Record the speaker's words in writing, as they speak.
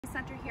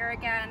Center here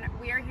again.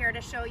 We are here to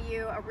show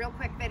you a real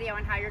quick video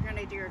on how you're going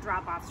to do your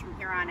drop-offs from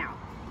here on out.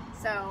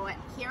 So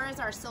here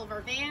is our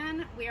silver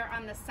van. We are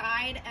on the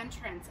side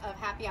entrance of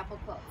Happy Apple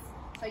Quilts.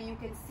 So you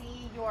can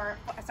see your,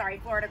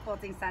 Florida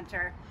Quilting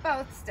Center,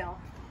 both still.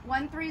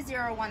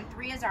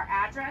 13013 is our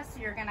address.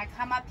 So you're going to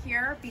come up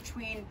here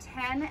between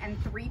 10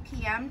 and 3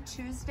 p.m.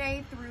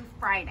 Tuesday through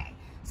Friday.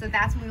 So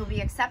that's when we will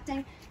be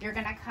accepting. You're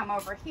going to come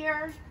over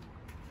here.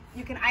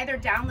 You can either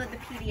download the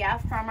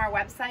PDF from our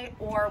website,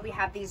 or we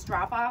have these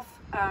drop-off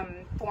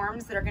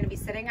forms that are going to be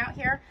sitting out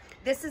here.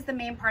 This is the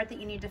main part that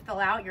you need to fill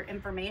out, your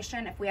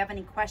information. If we have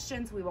any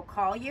questions, we will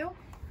call you.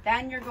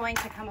 Then you're going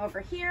to come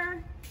over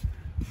here,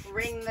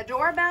 ring the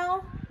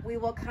doorbell. We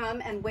will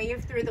come and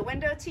wave through the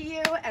window to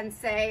you and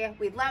say,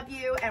 we love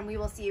you and we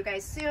will see you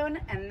guys soon.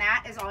 And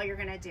that is all you're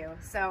going to do.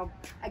 So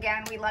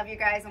again, we love you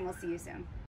guys and we'll see you soon.